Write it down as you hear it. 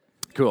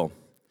Cool.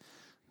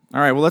 All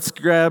right, well, let's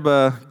grab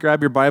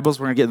your Bibles.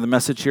 We're going to get into the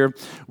message here.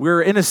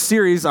 We're in a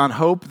series on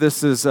hope.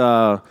 This is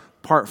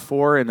part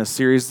 4 in a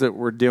series that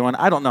we're doing.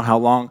 I don't know how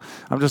long.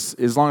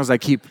 As long as I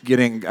keep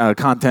getting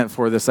content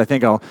for this, I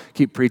think I'll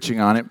keep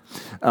preaching on it.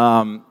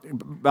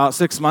 About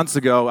 6 months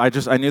ago, I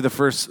knew the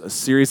first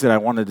series that I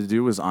wanted to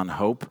do was on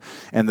hope,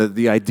 and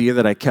the idea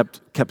that I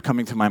kept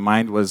coming to my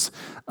mind was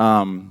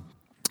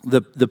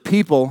the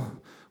people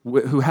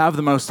who have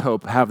the most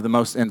hope have the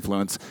most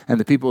influence, and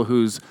the people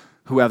who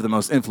have the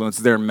most influence,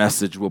 their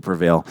message will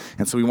prevail.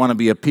 And so we want to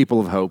be a people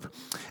of hope.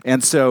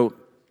 And so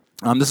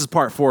this is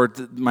part 4.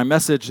 My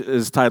message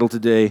is titled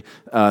today,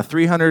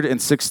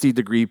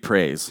 360-degree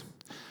praise.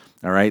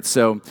 All right,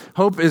 so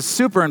hope is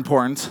super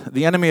important.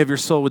 The enemy of your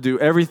soul will do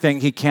everything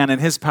he can in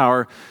his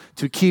power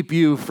to keep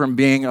you from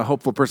being a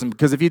hopeful person,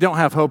 because if you don't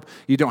have hope,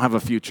 you don't have a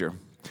future.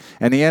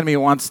 And the enemy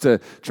wants to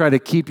try to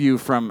keep you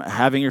from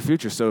having your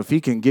future. So if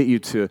he can get you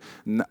to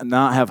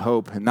not have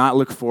hope and not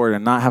look forward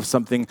and not have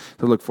something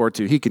to look forward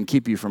to, he can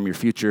keep you from your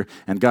future.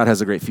 And God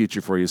has a great future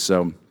for you.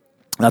 So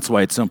that's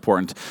why it's so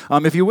important.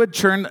 If you would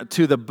turn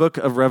to the book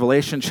of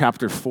Revelation,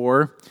 chapter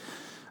 4.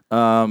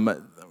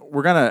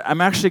 We're gonna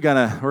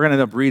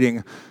end up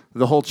reading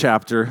the whole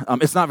chapter.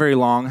 It's not very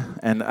long,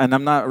 and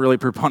I'm not really a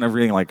proponent of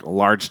reading like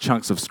large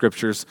chunks of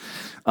scriptures.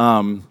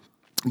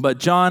 But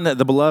John,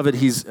 the beloved,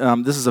 this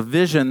is a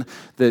vision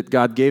that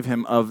God gave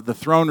him of the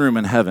throne room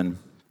in heaven.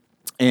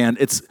 And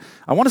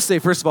I want to say,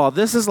 first of all,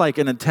 this is like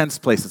an intense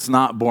place. It's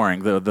not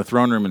boring, the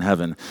throne room in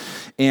heaven.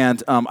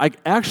 And I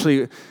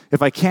actually,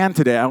 if I can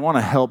today, I want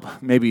to help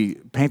maybe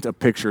paint a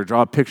picture,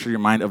 draw a picture in your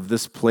mind of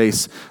this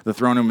place, the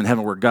throne room in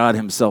heaven, where God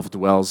himself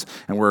dwells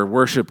and where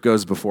worship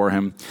goes before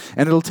him.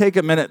 And it'll take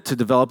a minute to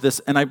develop this.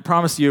 And I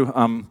promise you,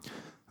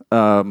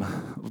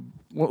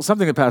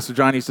 something that Pastor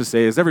John used to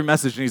say is every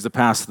message needs to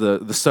pass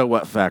the so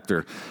what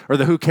factor, or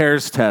the who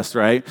cares test,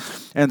 right?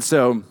 And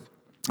so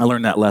I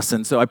learned that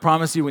lesson. So I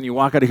promise you, when you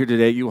walk out of here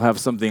today, you'll have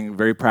something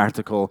very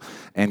practical,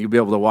 and you'll be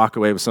able to walk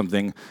away with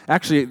something.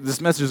 Actually,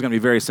 this message is going to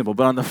be very simple,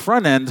 but on the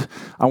front end,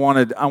 I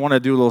want to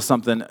do a little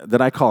something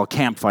that I call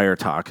campfire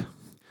talk.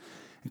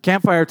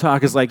 Campfire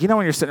talk is like,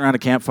 when you're sitting around a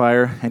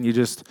campfire and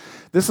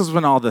this is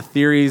when all the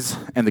theories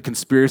and the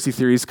conspiracy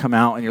theories come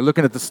out, and you're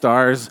looking at the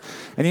stars,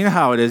 and you know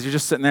how it is. You're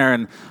just sitting there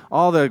and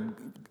all the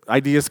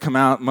ideas come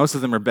out. Most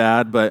of them are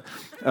bad, but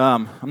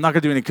I'm not going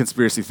to do any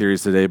conspiracy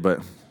theories today, but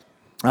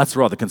that's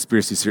where all the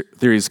conspiracy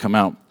theories come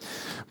out.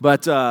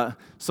 But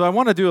so I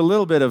want to do a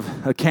little bit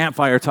of a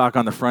campfire talk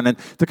on the front end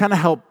to kind of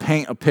help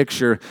paint a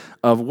picture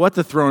of what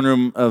the throne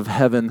room of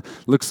heaven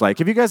looks like.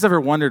 Have you guys ever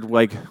wondered,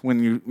 like,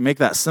 when you make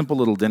that simple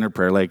little dinner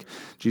prayer, like,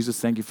 Jesus,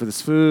 thank you for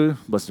this food,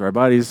 bless our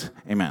bodies,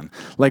 amen.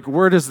 Like,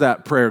 where does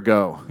that prayer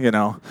go,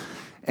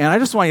 And I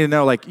just want you to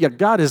know, like, yeah,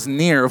 God is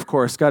near, of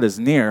course, God is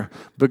near,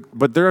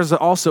 but there is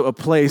also a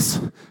place,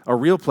 a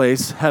real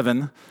place,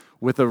 heaven,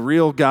 with a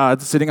real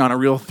God sitting on a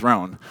real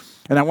throne.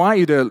 And I want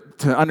you to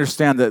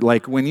understand that,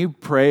 like, when you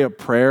pray a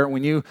prayer,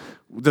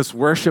 this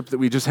worship that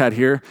we just had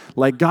here,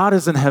 like, God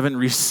is in heaven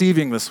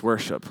receiving this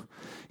worship.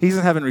 He's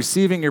in heaven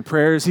receiving your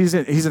prayers. He's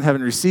in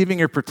heaven receiving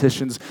your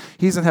petitions.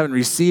 He's in heaven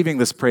receiving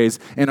this praise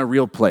in a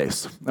real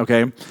place,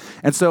 okay?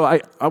 And so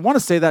I want to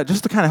say that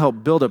just to kind of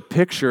help build a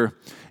picture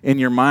in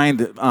your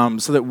mind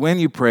so that when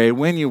you pray,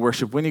 when you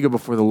worship, when you go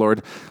before the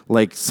Lord,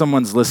 like,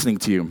 someone's listening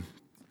to you.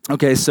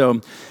 Okay,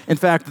 so in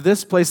fact,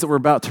 this place that we're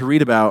about to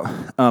read about,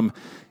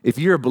 if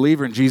you're a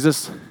believer in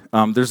Jesus,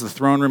 there's the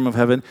throne room of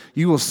heaven.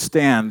 You will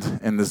stand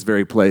in this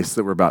very place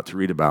that we're about to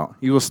read about.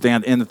 You will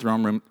stand in the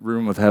throne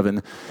room of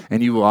heaven,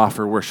 and you will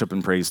offer worship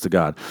and praise to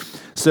God.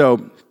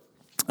 So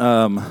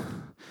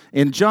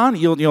in John,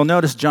 you'll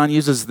notice John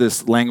uses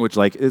this language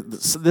like,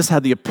 this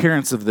had the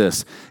appearance of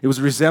this. It was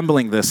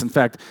resembling this. In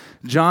fact,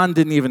 John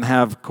didn't even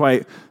have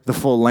quite the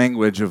full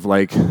language of,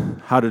 like,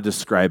 how to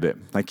describe it.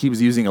 Like, he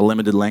was using a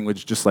limited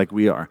language just like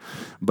we are,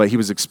 but he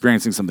was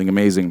experiencing something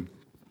amazing.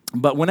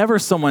 But whenever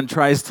someone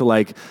tries to,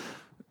 like,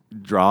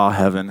 draw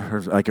heaven,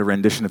 or like a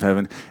rendition of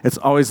heaven, it's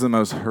always the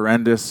most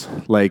horrendous,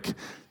 like,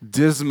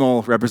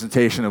 dismal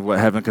representation of what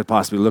heaven could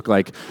possibly look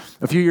like.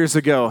 A few years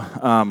ago,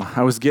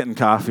 I was getting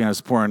coffee, and I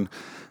was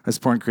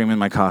pouring cream in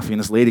my coffee, and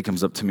this lady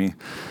comes up to me,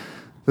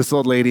 this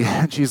old lady,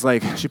 and she's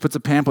like, she puts a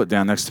pamphlet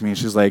down next to me, and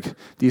she's like,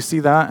 do you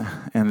see that?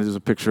 And there's a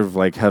picture of,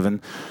 like, heaven.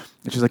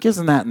 And she's like,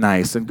 isn't that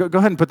nice? And go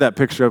ahead and put that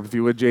picture up if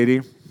you would,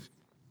 JD.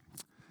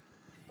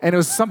 And it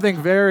was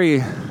something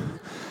very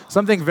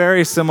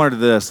similar to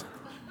this.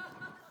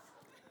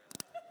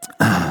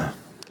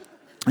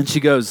 And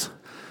she goes,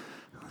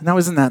 now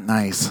isn't that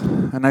nice?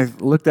 And I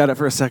looked at it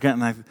for a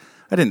second, and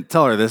I didn't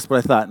tell her this, but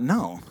I thought,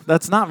 no,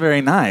 that's not very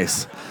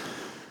nice.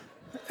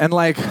 And,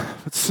 like,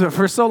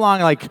 for so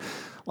long,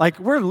 like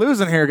we're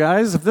losing here,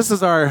 guys. If this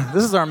is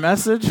our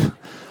message,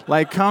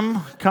 like,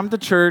 come to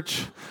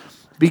church,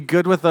 be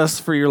good with us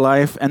for your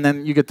life, and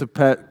then you get to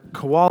pet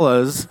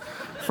koalas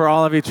for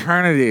all of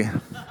eternity.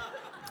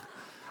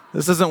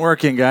 This isn't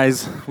working,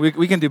 guys.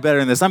 We can do better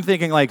than this. I'm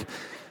thinking, like,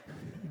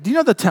 do you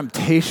know the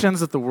temptations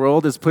that the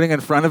world is putting in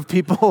front of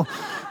people?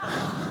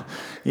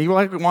 You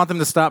like want them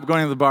to stop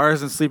going to the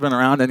bars and sleeping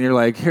around, and you're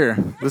like, here,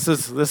 this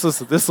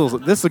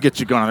will get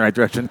you going in the right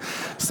direction.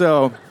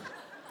 So,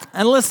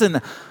 and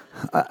listen,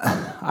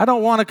 I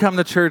don't want to come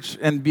to church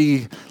and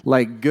be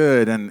like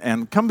good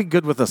and come be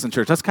good with us in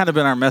church. That's kind of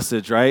been our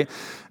message, right?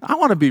 I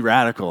want to be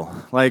radical.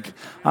 Like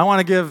I want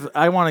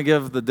to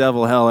give the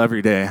devil hell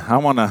every day. I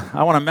want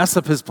to mess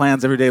up his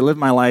plans every day, live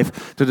my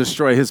life to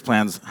destroy his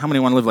plans. How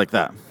many want to live like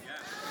that?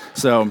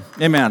 So,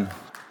 amen.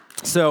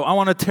 So I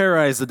want to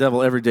terrorize the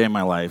devil every day of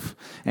my life.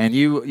 And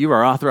you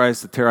are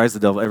authorized to terrorize the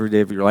devil every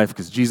day of your life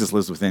because Jesus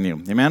lives within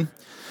you. Amen?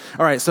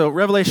 All right, so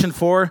Revelation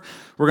 4,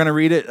 we're going to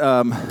read it.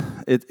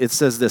 It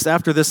says this,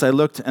 "After this I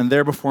looked, and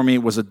there before me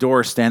was a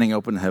door standing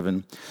open in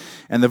heaven.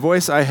 And the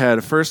voice I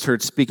had first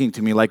heard speaking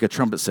to me like a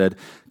trumpet said,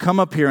 'Come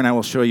up here, and I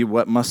will show you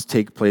what must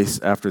take place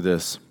after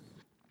this.'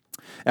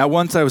 At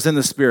once I was in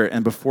the Spirit,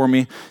 and before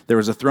me there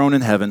was a throne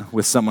in heaven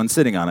with someone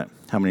sitting on it."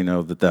 How many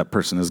know that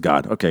person is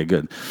God? Okay,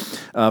 good.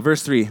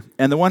 Verse 3,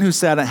 "And the one who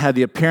sat on it had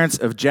the appearance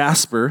of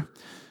jasper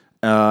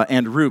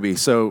and ruby."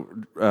 So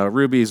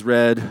ruby's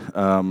red.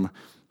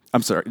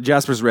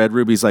 Jasper's red,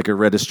 ruby's like a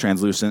reddish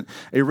translucent.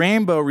 "A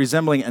rainbow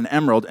resembling an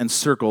emerald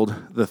encircled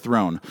the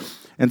throne."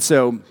 And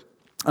so,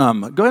 go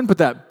ahead and put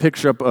that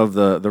picture up of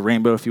the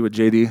rainbow, if you would,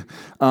 JD.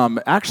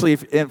 Actually,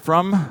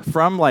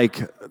 from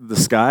like the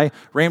sky,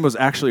 rainbows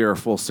actually are a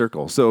full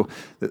circle. So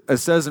it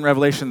says in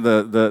Revelation,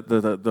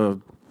 the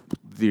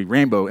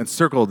rainbow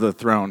encircled the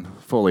throne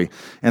fully.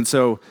 And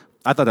so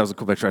I thought that was a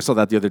cool picture. I saw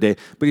that the other day.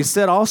 But he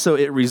said also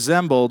it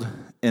resembled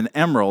an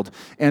emerald.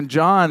 And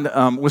John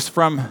was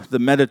from the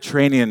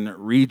Mediterranean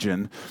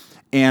region.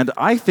 And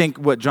I think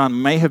what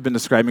John may have been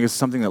describing is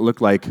something that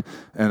looked like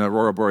an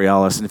aurora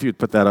borealis. And if you would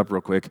put that up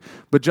real quick.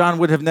 But John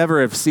would have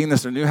never have seen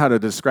this or knew how to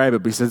describe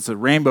it. But he said it's a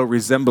rainbow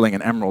resembling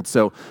an emerald.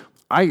 So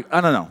I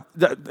don't know.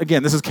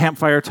 Again, this is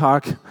campfire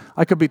talk.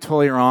 I could be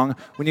totally wrong.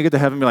 When you get to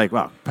heaven, be like,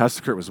 wow,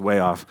 Pastor Kurt was way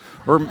off.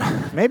 Or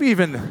maybe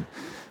even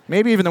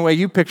the way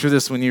you picture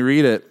this when you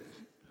read it.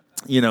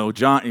 You know,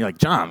 John, you're like,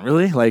 John,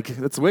 really? Like,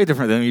 that's way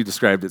different than you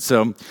described it.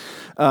 So,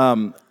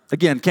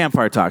 again,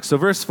 campfire talk. So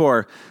verse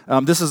 4,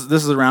 this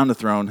is around the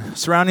throne.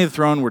 Surrounding the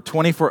throne were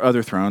 24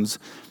 other thrones,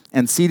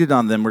 and seated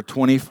on them were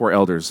 24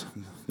 elders.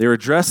 They were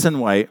dressed in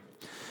white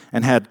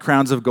and had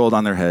crowns of gold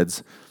on their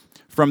heads.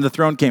 From the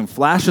throne came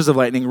flashes of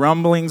lightning,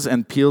 rumblings,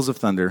 and peals of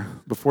thunder.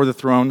 Before the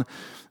throne,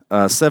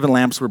 7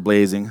 lamps were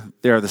blazing.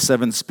 They are the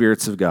 7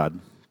 spirits of God.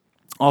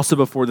 Also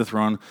before the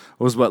throne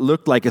was what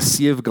looked like a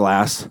sea of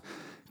glass,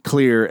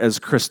 clear as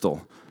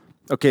crystal.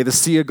 Okay, the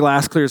sea of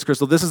glass, clear as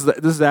crystal. This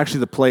is actually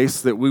the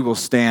place that we will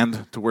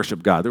stand to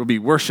worship God. There will be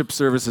worship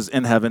services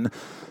in heaven.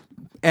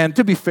 And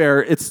to be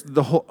fair,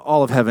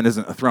 all of heaven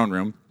isn't a throne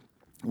room.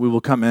 We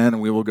will come in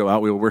and we will go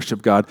out. We will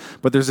worship God.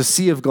 But there's a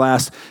sea of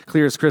glass,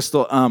 clear as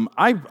crystal.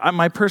 I have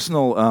a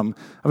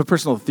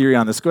personal theory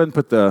on this. Go ahead and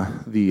put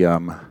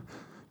the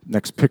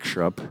next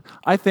picture up.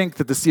 I think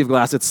that the sea of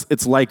glass,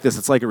 it's like this.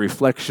 It's like a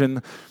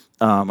reflection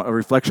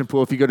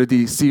pool. If you go to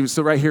D.C.,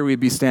 so right here we'd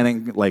be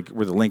standing like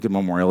where the Lincoln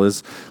Memorial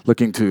is,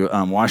 looking to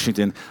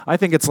Washington. I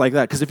think it's like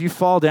that, because if you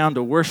fall down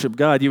to worship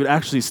God, you would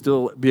actually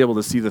still be able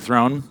to see the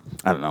throne.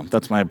 I don't know,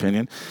 that's my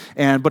opinion.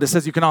 But it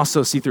says you can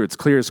also see through, it's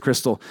clear as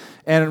crystal.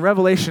 And in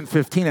Revelation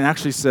 15, it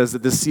actually says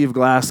that this sea of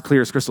glass,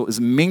 clear as crystal, is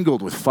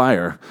mingled with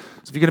fire.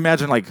 So if you can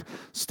imagine like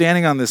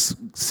standing on this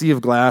sea of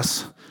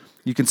glass,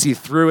 you can see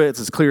through it, it's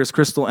as clear as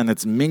crystal, and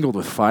it's mingled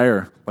with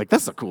fire. Like,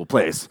 that's a cool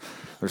place.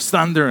 There's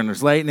thunder and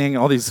there's lightning.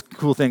 All these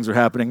cool things are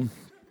happening.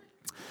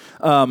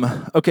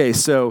 Okay,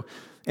 so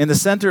in the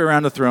center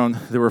around the throne,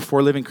 there were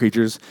 4 living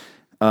creatures.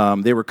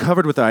 They were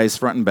covered with eyes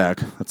front and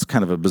back. That's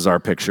kind of a bizarre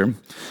picture.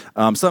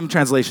 Some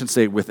translations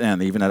say within.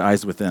 They even had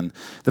eyes within.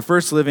 The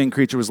first living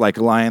creature was like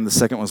a lion. The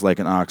second was like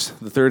an ox.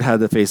 The third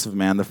had the face of a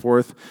man. The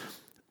fourth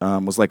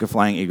was like a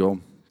flying eagle.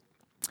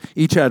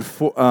 Each of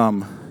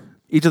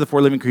the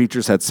 4 living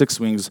creatures had 6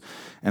 wings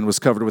and was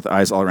covered with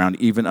eyes all around,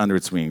 even under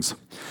its wings.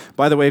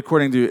 By the way,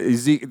 according to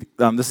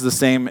Ezekiel, this is the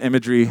same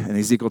imagery in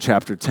Ezekiel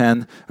chapter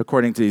 10.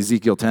 According to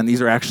Ezekiel 10,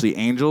 these are actually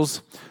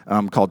angels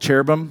called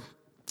cherubim.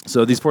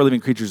 So these 4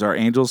 living creatures are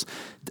angels.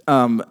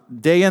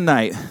 Day and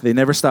night, they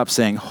never stop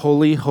saying,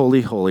 "Holy,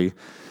 holy, holy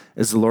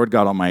is the Lord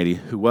God Almighty,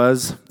 who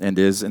was and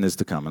is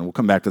to come." And we'll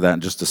come back to that in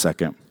just a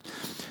second.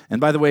 And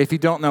by the way, if you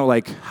don't know,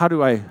 like, how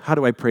do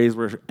I praise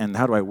and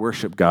how do I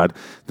worship God,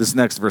 this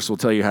next verse will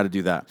tell you how to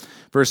do that.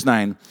 Verse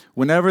 9,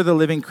 "Whenever the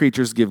living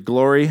creatures give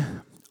glory,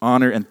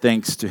 honor, and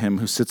thanks to him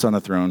who sits on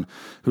the throne,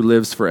 who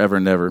lives forever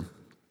and ever,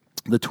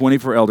 the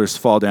 24 elders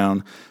fall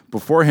down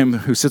before him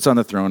who sits on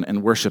the throne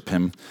and worship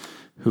him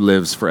who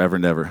lives forever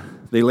and ever.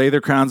 They lay their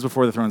crowns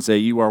before the throne and say,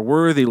 'You are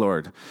worthy,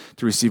 Lord,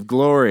 to receive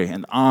glory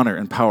and honor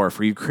and power,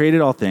 for you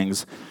created all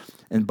things,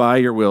 and by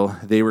your will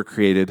they were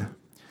created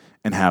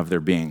and have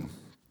their being.'"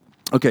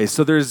 Okay,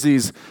 so there's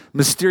these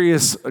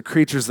mysterious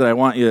creatures that I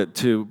want you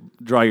to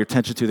draw your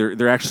attention to.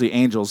 They're actually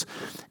angels,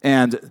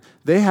 and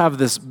they have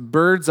this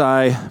bird's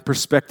eye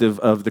perspective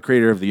of the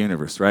creator of the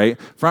universe, right?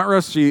 Front row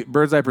seat,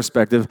 bird's eye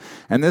perspective,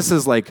 and this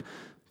is like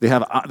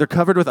they're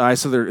covered with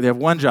eyes, so they have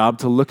one job,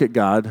 to look at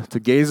God, to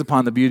gaze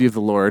upon the beauty of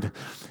the Lord,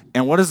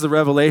 And what is the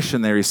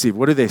revelation they receive?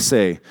 What do they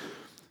say?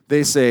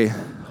 They say,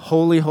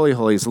 "Holy, holy,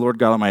 holy is the Lord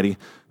God Almighty,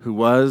 who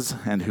was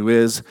and who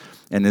is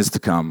and is to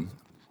come."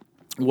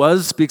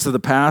 Was speaks of the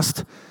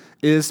past,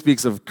 is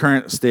speaks of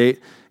current state,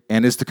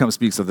 and is to come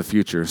speaks of the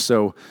future.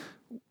 So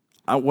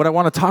what I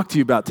want to talk to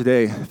you about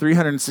today,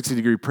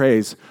 360-degree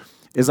praise,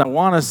 is I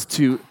want us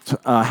to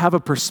have a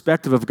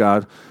perspective of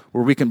God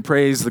where we can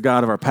praise the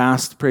God of our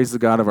past, praise the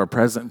God of our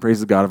present, and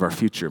praise the God of our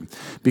future.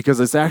 Because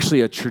it's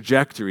actually a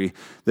trajectory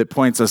that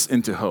points us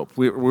into hope.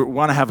 We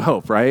want to have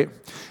hope, right?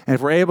 And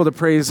if we're able to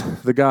praise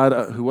the God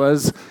who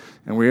was,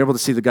 and we're able to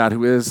see the God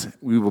who is,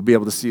 we will be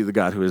able to see the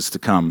God who is to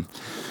come.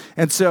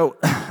 And so,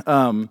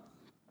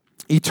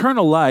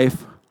 eternal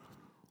life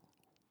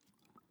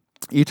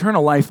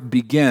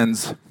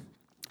begins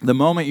the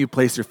moment you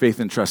place your faith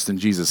and trust in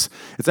Jesus.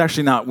 It's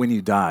actually not when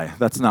you die.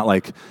 That's not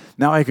like,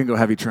 now I can go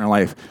have eternal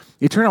life.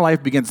 Eternal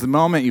life begins the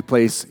moment you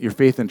place your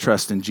faith and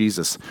trust in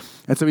Jesus.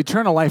 And so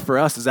eternal life for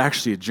us is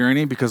actually a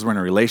journey because we're in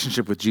a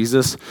relationship with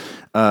Jesus.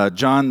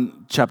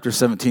 John chapter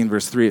 17,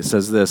 verse 3, it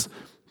says this.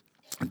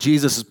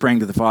 Jesus is praying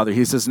to the Father.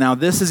 He says, "Now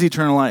this is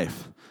eternal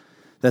life,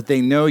 that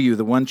they know you,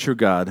 the one true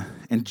God,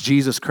 and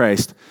Jesus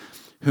Christ,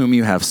 whom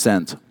you have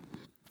sent."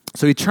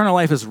 So eternal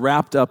life is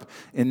wrapped up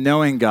in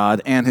knowing God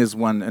and His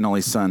one and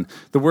only Son.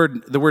 The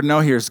word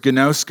know here is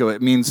gnosko.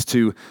 It means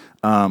to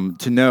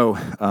know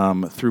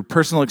through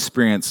personal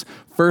experience,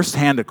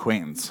 first-hand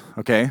acquaintance.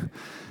 Okay,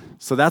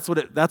 so that's what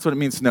it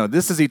means to know.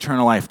 This is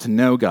eternal life, to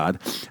know God,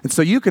 and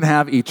so you can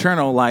have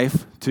eternal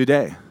life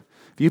today.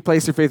 If you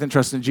place your faith and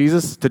trust in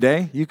Jesus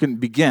today, you can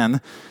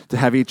begin to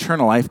have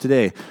eternal life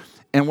today.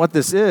 And what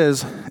this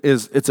is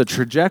it's a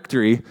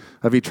trajectory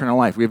of eternal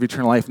life. We have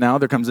eternal life now.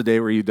 There comes a day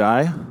where you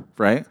die,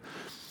 right?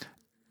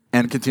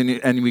 And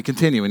we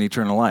continue in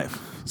eternal life.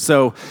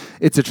 So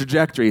it's a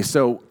trajectory.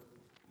 So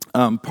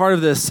part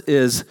of this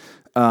is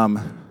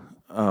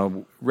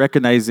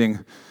recognizing.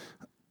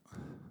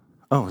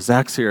 Oh,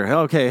 Zach's here.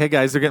 Okay, hey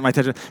guys, they're getting my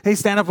attention. Hey,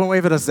 stand up and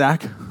wave at us,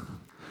 Zach.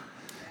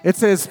 It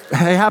says,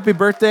 "Hey, happy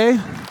birthday.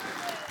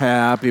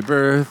 Happy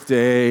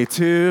birthday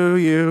to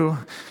you.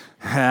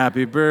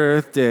 Happy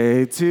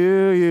birthday to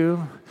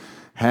you.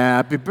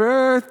 Happy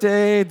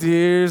birthday,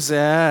 dear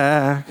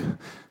Zach.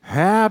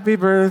 Happy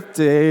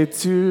birthday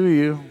to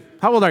you."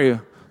 How old are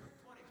you?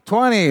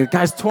 20.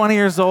 Guy's 20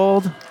 years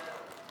old.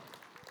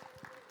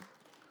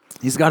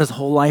 He's got his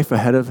whole life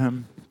ahead of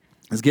him.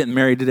 He's getting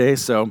married today,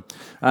 so,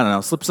 I don't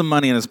know, slip some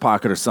money in his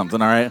pocket or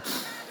something, all right?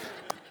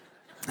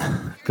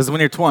 Because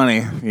when you're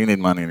 20, you need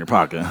money in your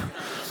pocket.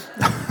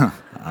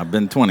 I've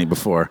been 20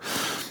 before.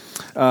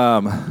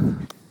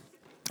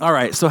 All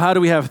right, so how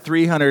do we have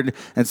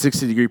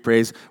 360-degree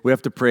praise? We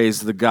have to praise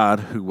the God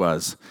who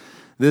was.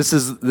 This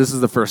is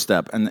the first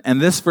step,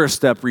 and this first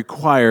step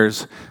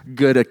requires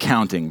good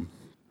accounting.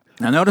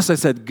 Now notice I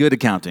said good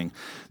accounting.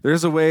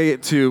 There's a way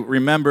to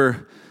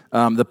remember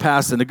the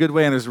past in a good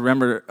way, and there's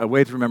a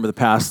way to remember the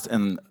past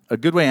in a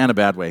good way and a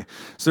bad way.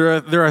 So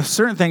there are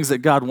certain things that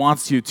God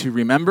wants you to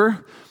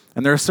remember,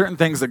 and there are certain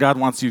things that God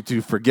wants you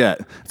to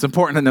forget. It's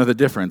important to know the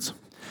difference.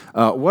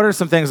 What are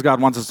some things God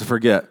wants us to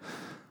forget?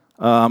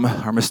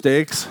 Our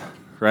mistakes,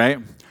 right?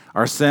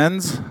 Our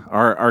sins,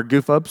 our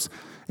goof-ups.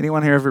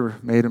 Anyone here ever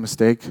made a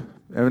mistake?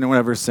 Anyone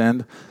ever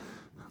sinned?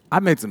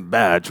 I've made some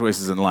bad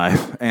choices in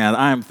life, and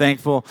I am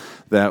thankful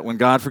that when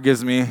God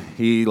forgives me,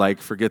 He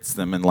forgets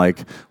them, and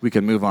we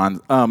can move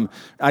on.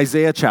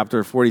 Isaiah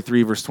chapter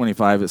 43, verse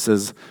 25, it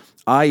says,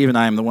 even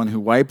I am the one who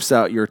wipes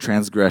out your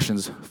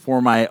transgressions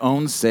for my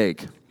own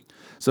sake."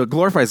 So it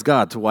glorifies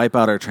God to wipe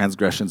out our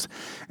transgressions,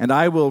 and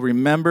I will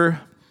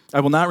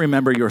not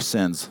remember your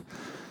sins.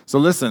 So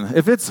listen,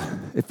 if it's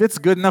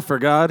good enough for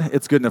God,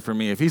 it's good enough for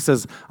me. If He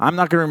says, "I'm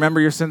not going to remember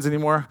your sins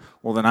anymore,"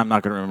 well, then I'm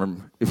not going to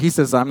remember. If He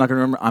says, "I'm not going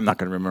to remember," I'm not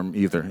going to remember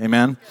either.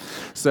 Amen?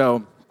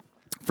 So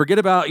forget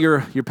about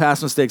your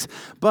past mistakes.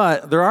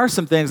 But there are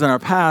some things in our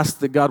past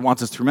that God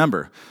wants us to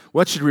remember.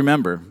 What should we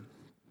remember?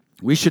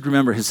 We should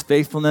remember His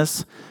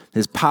faithfulness,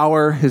 His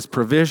power, His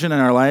provision in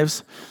our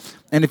lives.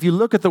 And if you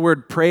look at the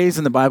word praise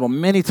in the Bible,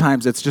 many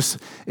times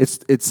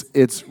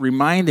it's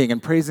reminding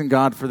and praising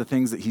God for the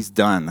things that He's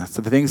done,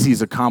 so the things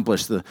He's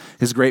accomplished,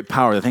 His great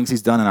power, the things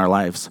He's done in our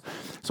lives.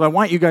 So I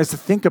want you guys to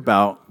think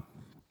about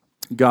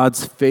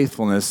God's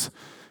faithfulness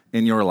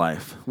in your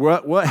life.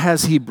 What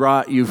has He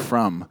brought you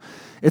from?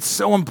 It's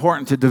so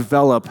important to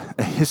develop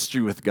a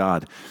history with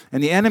God.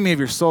 And the enemy of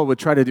your soul would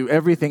try to do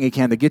everything he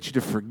can to get you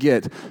to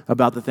forget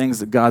about the things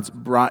that God's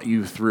brought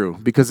you through.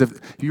 Because if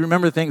you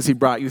remember the things He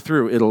brought you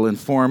through, it'll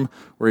inform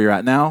where you're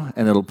at now,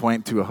 and it'll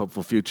point to a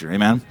hopeful future.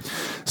 Amen?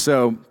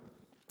 So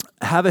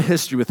have a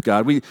history with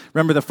God. We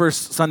remember the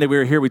first Sunday we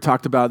were here, we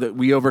talked about that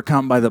we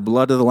overcome by the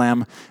blood of the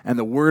Lamb and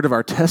the word of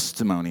our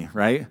testimony,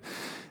 right?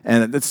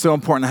 And it's so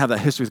important to have that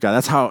history with God.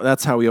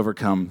 That's how we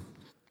overcome,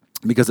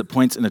 because it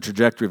points in the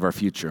trajectory of our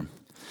future.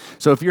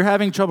 So if you're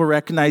having trouble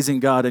recognizing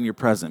God in your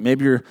present,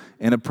 maybe you're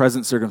in a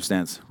present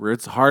circumstance where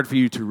it's hard for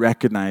you to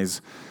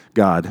recognize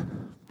God,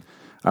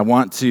 I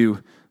want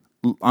you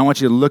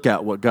to look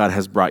at what God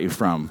has brought you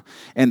from.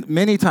 And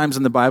many times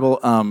in the Bible,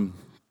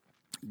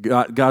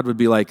 God would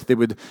be like,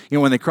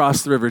 when they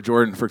crossed the River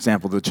Jordan, for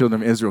example, the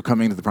children of Israel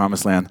coming into the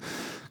Promised Land,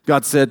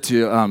 God said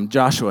to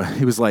Joshua,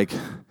 he was like,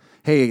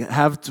 hey,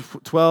 have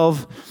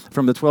 12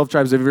 from the 12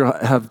 tribes of Israel,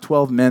 have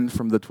 12 men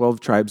from the 12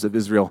 tribes of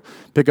Israel.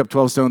 Pick up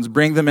 12 stones,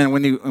 bring them in.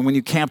 When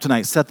you camp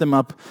tonight, set them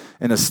up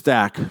in a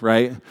stack,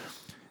 right?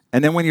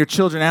 And then when your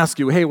children ask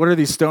you, hey, what are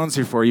these stones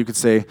here for? You could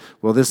say,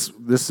 well, this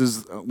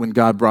is when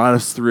God brought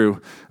us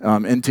through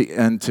into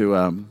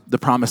the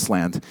Promised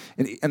Land.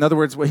 In other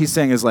words, what he's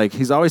saying is like,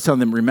 he's always telling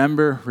them,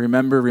 remember,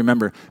 remember,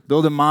 remember.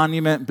 Build a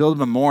monument, build a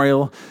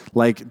memorial.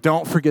 Like,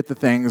 don't forget the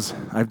things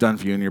I've done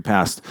for you in your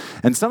past.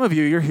 And some of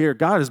you, you're here,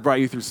 God has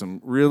brought you through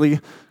some really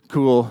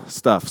cool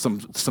stuff, some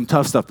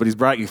tough stuff, but he's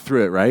brought you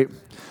through it, right?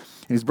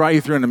 He's brought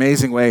you through an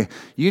amazing way.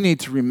 You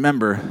need to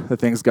remember the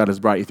things God has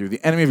brought you through.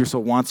 The enemy of your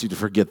soul wants you to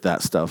forget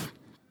that stuff.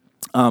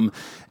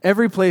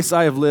 Every place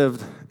I have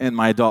lived in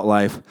my adult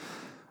life,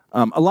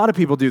 a lot of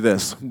people do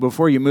this.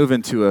 Before you move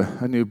into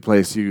a new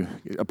place,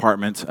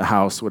 apartment, a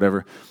house,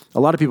 whatever,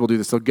 a lot of people do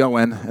this. They'll go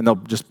in and they'll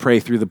just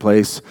pray through the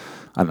place.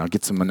 I don't know,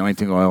 get some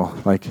anointing oil.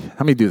 Like,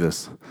 how many do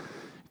this?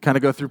 Kind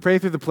of go through, pray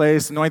through the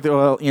place, anoint the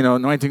oil,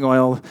 anointing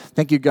oil.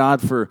 Thank you,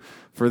 God, for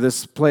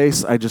this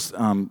place. I just,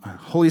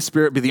 Holy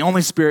Spirit, be the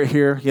only spirit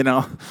here,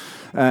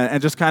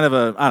 and just kind of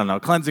a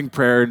cleansing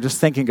prayer, and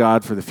just thanking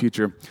God for the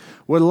future.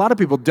 What a lot of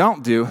people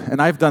don't do, and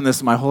I've done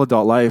this my whole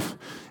adult life,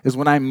 is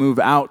when I move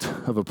out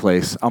of a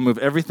place, I'll move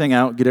everything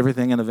out, get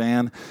everything in a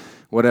van,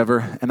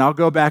 whatever, and I'll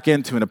go back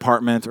into an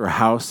apartment or a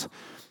house,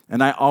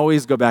 and I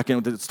always go back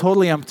in, it's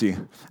totally empty.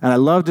 And I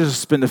love to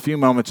just spend a few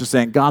moments just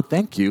saying, God,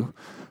 thank you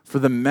for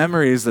the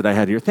memories that I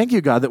had here. Thank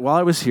you, God, that while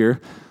I was here,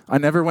 I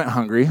never went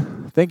hungry.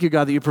 Thank you,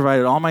 God, that you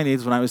provided all my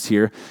needs when I was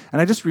here. And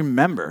I just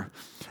remember.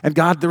 And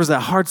God, there was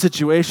that hard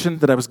situation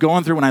that I was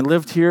going through when I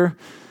lived here,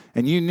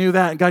 and you knew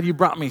that. And God, you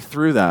brought me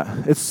through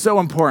that. It's so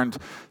important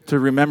to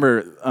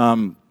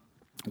remember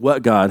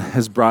what God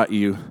has brought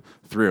you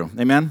through.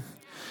 Amen?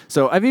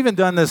 So I've even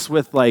done this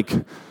with,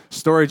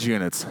 storage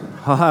units.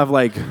 I'll have,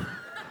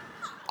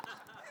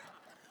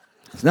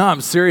 no,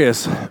 I'm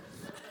serious.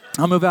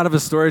 I'll move out of a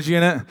storage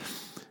unit,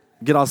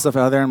 get all the stuff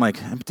out of there. I'm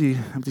like, empty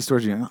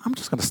storage unit. I'm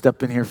just going to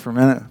step in here for a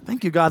minute.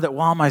 Thank you, God, that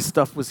while my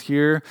stuff was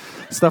here,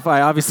 stuff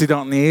I obviously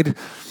don't need.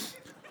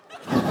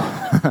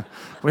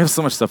 We have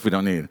so much stuff we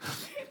don't need.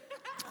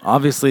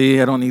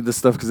 Obviously, I don't need this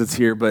stuff because it's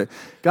here. But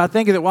God,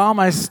 thank you that while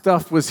my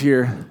stuff was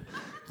here,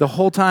 the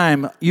whole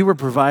time you were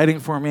providing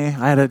for me.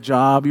 I had a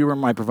job. You were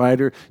my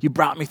provider. You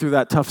brought me through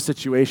that tough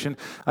situation.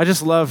 I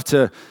just love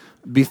to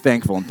be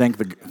thankful and thank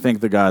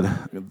the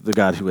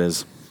God who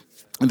is.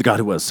 The God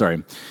who was,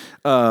 sorry.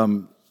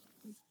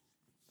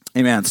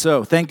 Amen.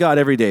 So thank God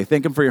every day.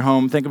 Thank him for your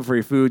home. Thank him for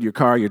your food, your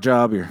car, your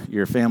job,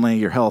 your family,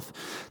 your health.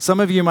 Some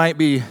of you might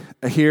be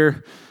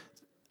here,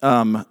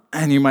 and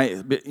you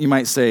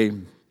might say,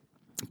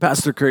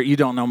 Pastor Kurt, you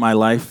don't know my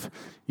life.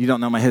 You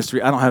don't know my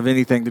history. I don't have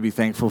anything to be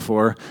thankful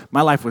for.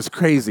 My life was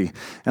crazy.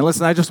 And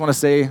listen, I just want to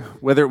say,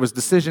 whether it was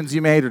decisions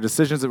you made or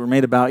decisions that were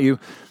made about you,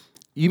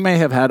 you may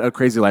have had a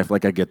crazy life, I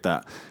get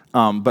that.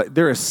 But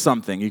there is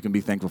something you can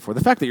be thankful for.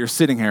 The fact that you're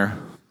sitting here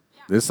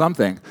is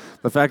something.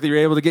 The fact that you're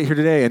able to get here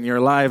today and you're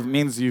alive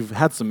means you've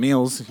had some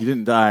meals. You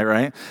didn't die,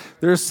 right?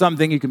 There's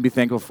something you can be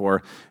thankful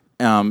for,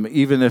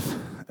 even if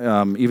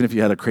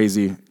you had a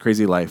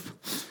crazy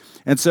life.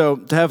 And so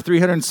to have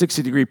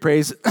 360-degree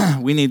praise,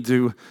 we need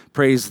to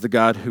praise the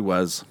God who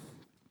was.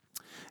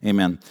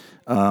 Amen.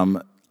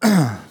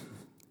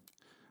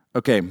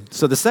 Okay,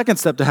 so the second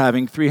step to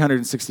having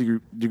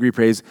 360-degree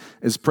praise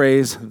is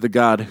praise the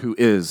God who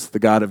is, the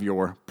God of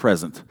your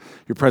present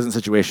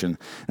situation.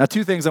 Now,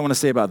 two things I want to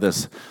say about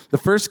this. The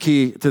first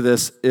key to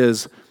this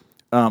is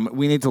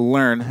we need to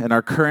learn in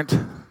our current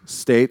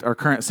state, our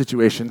current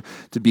situation,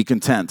 to be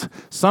content.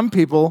 Some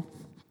people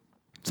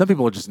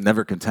are just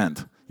never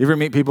content. You ever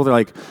meet people,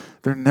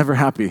 they're never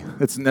happy.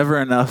 It's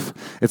never enough.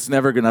 It's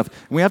never good enough.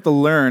 And we have to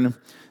learn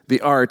the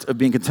art of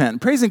being content.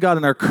 And praising God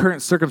in our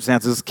current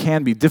circumstances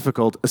can be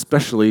difficult,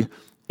 especially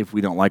if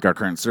we don't like our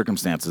current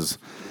circumstances.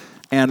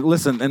 And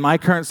listen, in my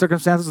current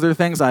circumstances, there are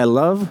things I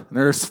love, and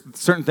there are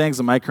certain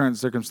things in my current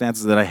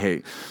circumstances that I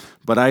hate.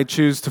 But I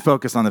choose to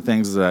focus on the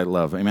things that I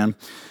love. Amen?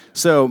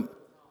 So,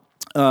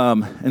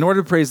 in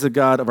order to praise the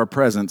God of our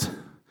present,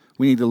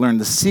 we need to learn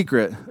the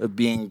secret of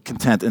being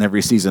content in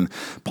every season.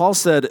 Paul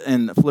said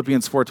in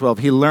Philippians 4:12,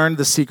 he learned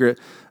the secret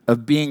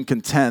of being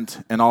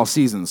content in all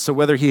seasons. So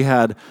whether he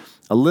had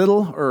a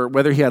little or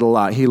whether he had a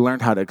lot, he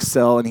learned how to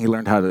excel and he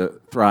learned how to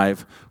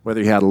thrive,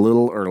 whether he had a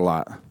little or a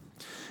lot.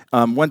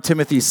 1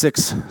 Timothy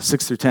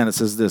 6:6-10, it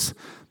says this,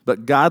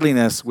 but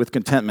godliness with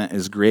contentment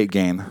is great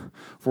gain,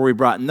 for we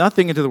brought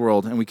nothing into the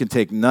world and we can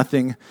take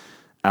nothing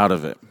out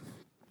of it.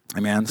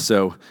 Amen.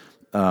 So,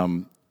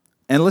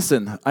 and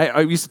listen,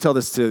 I used to tell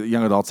this to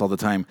young adults all the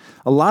time.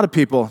 A lot of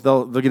people,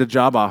 they'll get a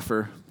job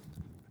offer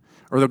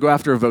or they'll go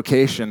after a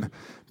vocation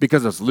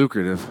because it's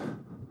lucrative,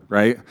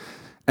 right?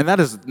 And that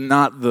is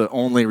not the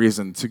only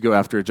reason to go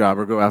after a job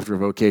or go after a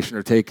vocation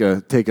or take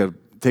a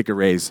take a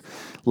raise.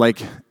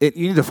 Like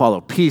you need to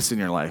follow peace in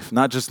your life,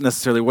 not just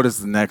necessarily what is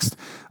the next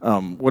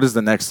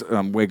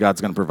way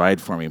God's going to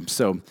provide for me.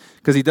 So,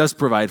 because He does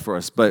provide for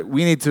us, but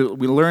we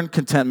learn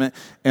contentment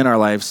in our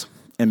lives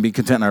and be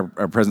content in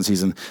our present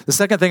season. The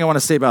second thing I want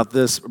to say about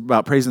this,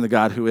 about praising the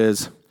God who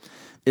is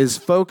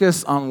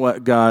focus on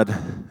what God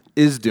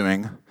is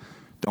doing.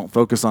 Don't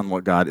focus on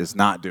what God is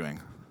not doing.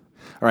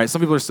 All right,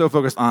 some people are so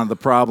focused on the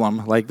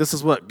problem, like this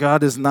is what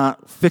God is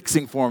not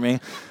fixing for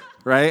me,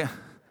 right?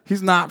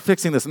 He's not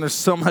fixing this, and there's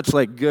so much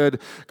like good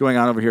going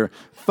on over here.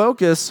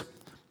 Focus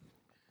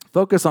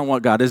on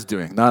what God is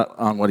doing, not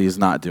on what He's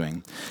not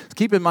doing.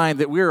 Keep in mind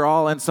that we're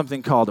all in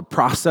something called a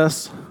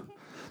process.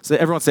 So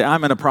everyone say,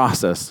 I'm in a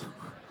process.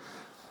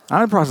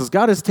 I'm in a process.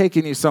 God is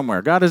taking you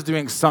somewhere. God is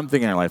doing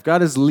something in your life.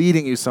 God is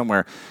leading you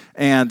somewhere.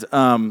 And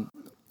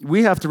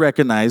we have to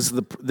recognize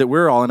that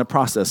we're all in a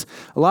process.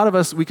 A lot of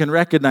us, we can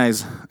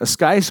recognize a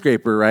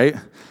skyscraper, right?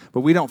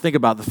 But we don't think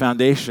about the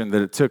foundation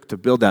that it took to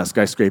build that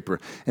skyscraper.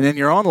 And in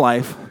your own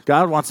life,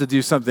 God wants to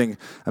do something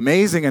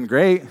amazing and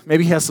great.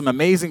 Maybe He has some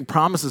amazing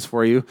promises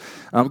for you.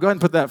 Go ahead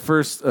and put that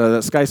first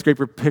that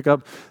skyscraper pick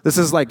up. This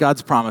is like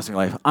God's promise in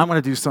your life. I'm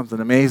going to do something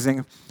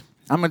amazing.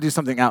 I'm going to do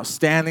something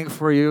outstanding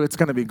for you. It's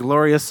going to be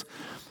glorious.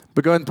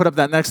 But go ahead and put up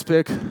that next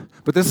pic.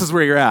 But this is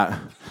where you're at.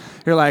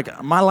 You're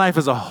like, my life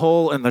is a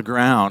hole in the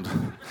ground.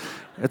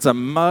 It's a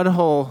mud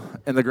hole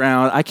in the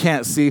ground. I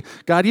can't see.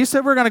 God, you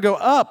said we're going to go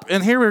up,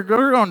 and here we're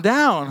going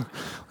down.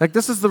 Like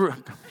we're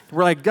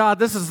like, God,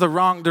 this is the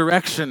wrong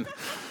direction,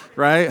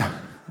 right?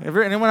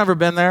 Anyone ever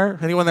been there?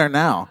 Anyone there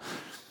now?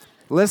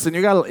 Listen,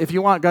 if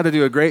you want God to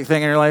do a great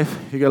thing in your life,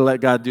 you got to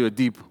let God do a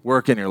deep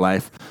work in your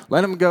life.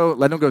 Let Him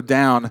go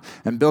down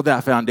and build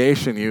that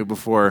foundation in you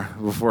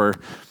before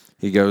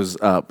He goes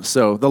up.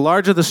 So the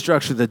larger the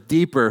structure, the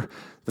deeper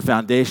the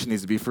foundation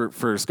needs to be.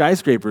 For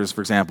skyscrapers,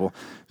 for example,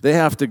 they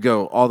have to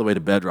go all the way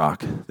to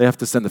bedrock. They have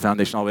to send the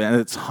foundation all the way, and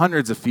it's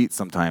hundreds of feet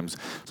sometimes.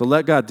 So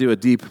let God do a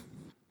deep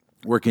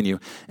work in you.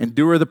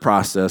 Endure the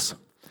process.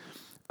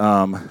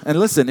 And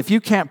listen, if you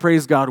can't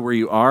praise God where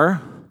you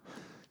are,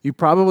 you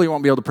probably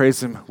won't be able to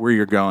praise Him where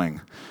you're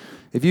going.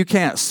 If you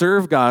can't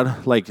serve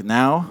God like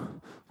now,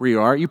 where you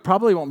are, you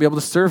probably won't be able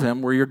to serve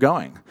Him where you're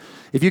going.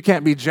 If you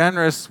can't be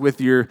generous with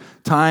your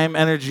time,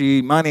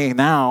 energy, money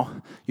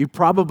now, you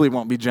probably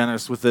won't be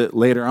generous with it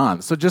later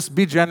on. So just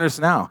be generous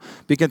now.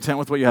 Be content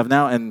with what you have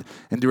now and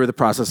endure the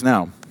process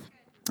now.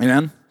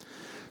 Amen?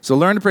 So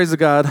learn to praise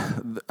God.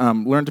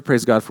 Learn to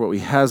praise God for what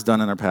He has done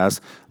in our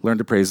past. Learn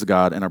to praise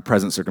God in our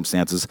present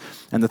circumstances.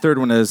 And the third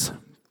one is,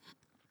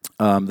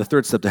 the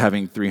third step to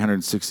having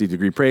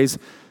 360-degree praise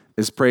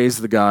is praise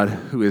the God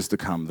who is to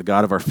come, the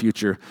God of our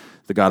future,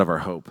 the God of our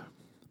hope.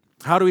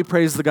 How do we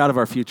praise the God of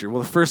our future?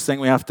 Well, the first thing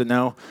we have to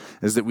know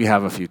is that we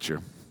have a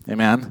future.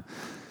 Amen?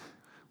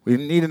 We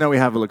need to know we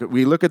have a look.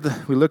 We look at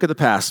the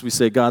past. We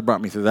say, God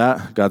brought me through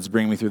that. God's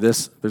bringing me through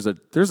this.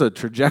 There's a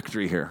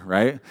trajectory here,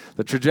 right?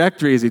 The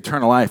trajectory is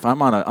eternal life.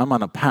 I'm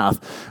on a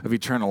path of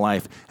eternal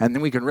life, and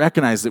then we can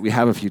recognize that we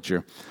have a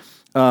future.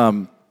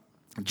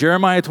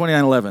 Jeremiah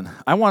 29:11.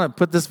 I want to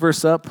put this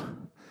verse up,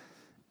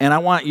 and I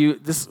want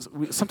you.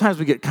 Sometimes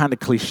we get kind of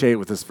cliche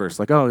with this verse,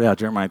 like, oh yeah,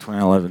 Jeremiah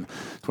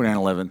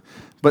 29:11.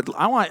 But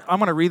I'm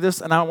going to read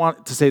this, and I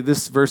want to say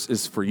this verse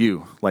is for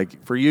you,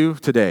 like for you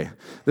today.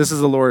 This is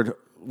the Lord.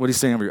 What He's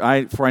saying over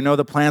you. For I know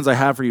the plans I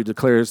have for you,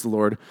 declares the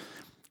Lord.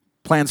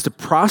 Plans to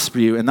prosper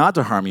you and not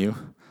to harm you.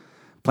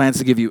 Plans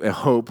to give you a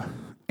hope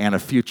and a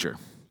future.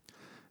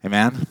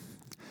 Amen?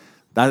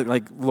 That,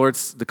 like, the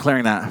Lord's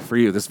declaring that for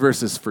you. This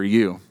verse is for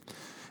you.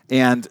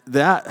 And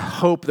that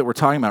hope that we're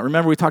talking about,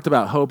 remember we talked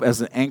about hope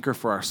as an anchor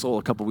for our soul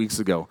a couple weeks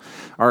ago.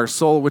 Our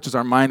soul, which is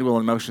our mind, will,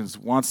 and emotions,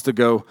 wants to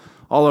go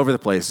all over the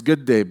place.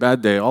 Good day,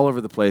 bad day, all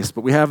over the place.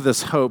 But we have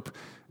this hope.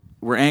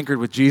 We're anchored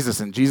with Jesus,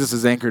 and Jesus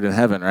is anchored in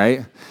heaven,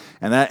 right?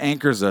 And that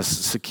anchors us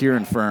secure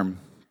and firm.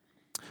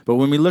 But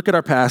when we look at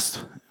our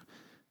past,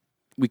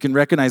 we can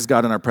recognize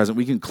God in our present.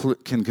 We can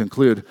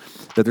conclude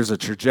that there's a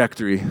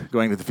trajectory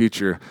going to the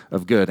future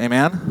of good.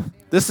 Amen?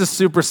 This is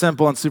super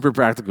simple and super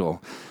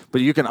practical.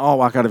 But you can all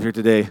walk out of here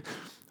today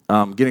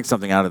getting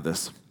something out of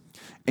this.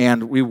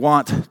 And we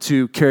want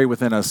to carry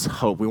within us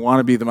hope. We want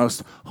to be the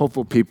most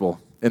hopeful people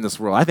in this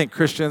world. I think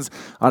Christians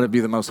ought to be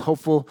the most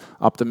hopeful,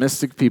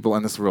 optimistic people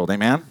in this world.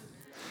 Amen?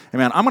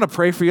 Amen. I'm going to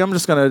pray for you. I'm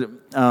just going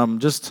to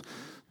just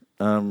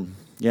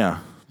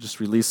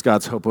release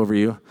God's hope over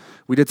you.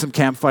 We did some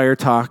campfire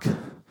talk.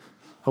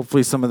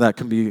 Hopefully some of that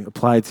can be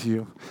applied to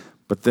you.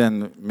 But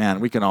then, man,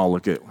 we can all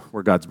look at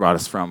where God's brought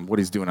us from, what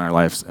He's doing in our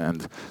lives,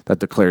 and that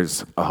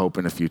declares a hope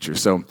in the future.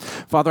 So,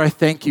 Father, I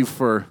thank You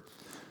for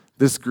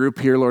this group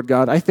here, Lord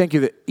God. I thank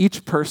You that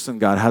each person,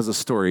 God, has a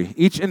story.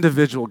 Each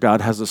individual,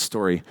 God, has a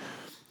story.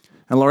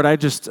 And Lord, I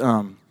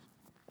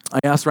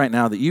ask right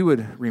now that You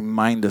would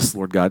remind us,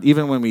 Lord God,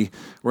 even when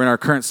we're in our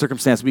current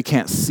circumstance, we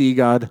can't see,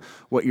 God,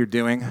 what You're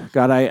doing.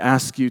 God, I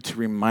ask You to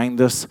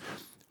remind us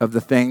of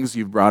the things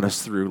You've brought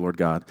us through, Lord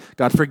God.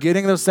 God,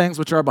 forgetting those things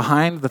which are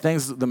behind,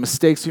 the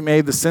mistakes we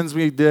made, the sins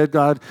we did,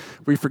 God,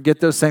 we forget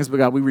those things, but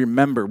God, we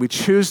remember. We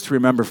choose to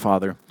remember,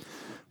 Father.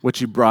 what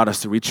you brought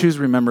us through. We choose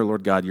to remember,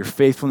 Lord God, your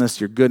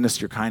faithfulness, your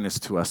goodness, your kindness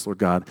to us, Lord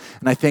God.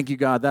 And I thank you,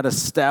 God, that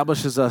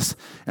establishes us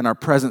in our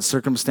present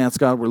circumstance,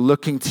 God. We're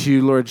looking to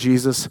you, Lord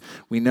Jesus.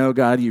 We know,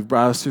 God, you've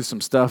brought us through some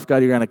stuff. God,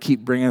 you're going to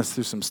keep bringing us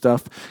through some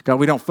stuff. God,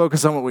 we don't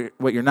focus on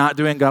what you're not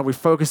doing. God, we're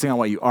focusing on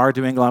what you are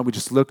doing. God, we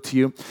just look to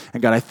you.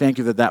 And God, I thank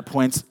you that that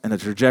points in a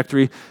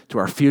trajectory to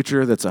our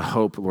future that's a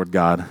hope, Lord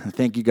God. I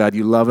thank you, God,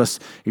 you love us.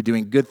 You're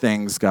doing good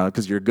things, God,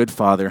 because you're a good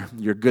Father.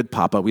 You're a good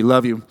Papa. We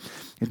love you.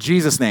 In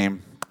Jesus'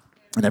 name.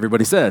 And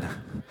everybody said,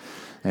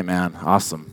 amen. Awesome.